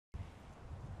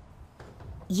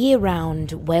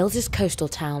Year-round, Wales's coastal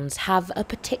towns have a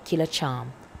particular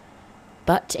charm.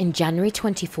 But in January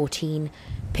 2014,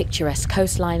 picturesque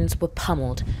coastlines were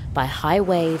pummeled by high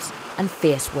waves and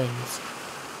fierce winds.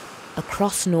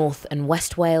 Across North and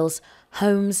West Wales,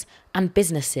 homes and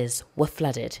businesses were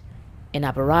flooded. In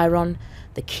Aberaeron,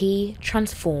 the quay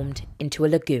transformed into a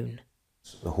lagoon.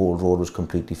 The whole road was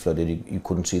completely flooded. You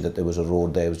couldn't see that there was a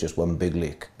road there, it was just one big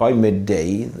lake. By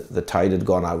midday, the tide had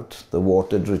gone out, the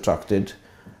water had retracted,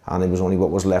 and it was only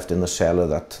what was left in the cellar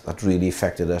that really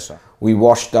affected us. We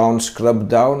washed down, scrubbed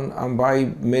down, and by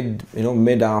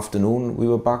mid-afternoon, we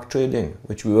were back trading,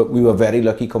 which we were very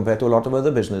lucky compared to a lot of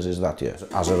other businesses that year.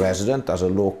 As a resident, as a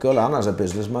local, and as a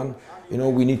businessman,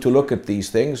 we need to look at these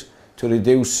things to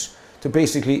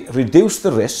basically reduce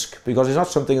the risk, because it's not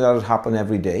something that would happen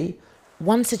every day.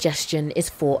 One suggestion is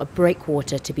for a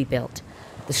breakwater to be built.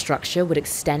 The structure would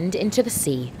extend into the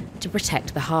sea to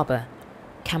protect the harbour.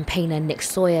 Campaigner Nick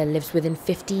Sawyer lives within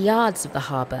 50 yards of the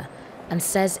harbour and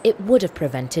says it would have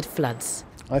prevented floods.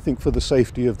 I think for the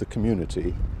safety of the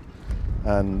community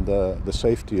and the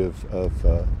safety of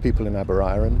people in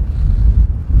Aberaeron,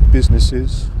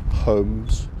 businesses,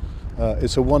 homes,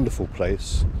 it's a wonderful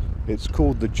place. It's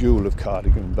called the Jewel of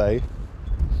Cardigan Bay.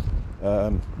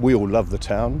 We all love the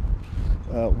town.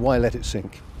 Why let it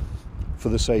sink? For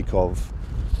the sake of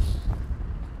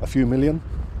a few million,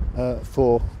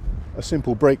 for a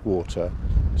simple breakwater,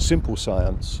 simple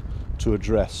science to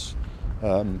address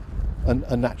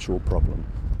a natural problem.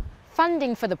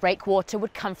 Funding for the breakwater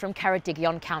would come from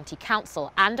Ceredigion County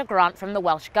Council and a grant from the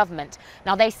Welsh Government.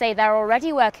 Now, they say they're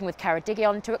already working with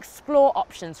Ceredigion to explore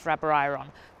options for Aberaeron,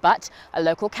 but a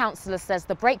local councillor says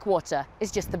the breakwater is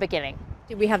just the beginning.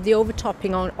 We have the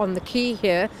overtopping on the quay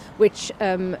here, which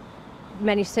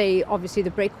many say obviously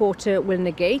the breakwater will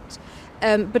negate,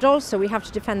 but also we have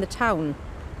to defend the town,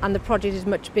 and the project is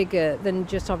much bigger than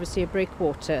just obviously a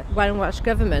breakwater. When Welsh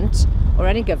Government, or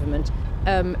any government,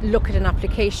 look at an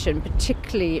application,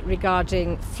 particularly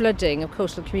regarding flooding of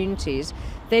coastal communities,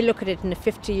 they look at it in a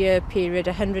 50-year period,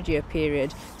 a 100-year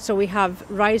period. So we have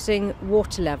rising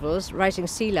water levels, rising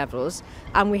sea levels,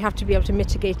 and we have to be able to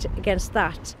mitigate against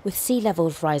that. With sea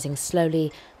levels rising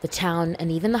slowly, the town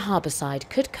and even the harbour side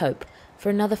could cope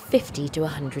for another 50 to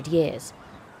 100 years,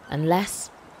 unless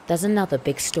there's another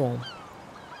big storm.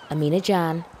 Amina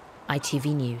Jan,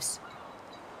 ITV News.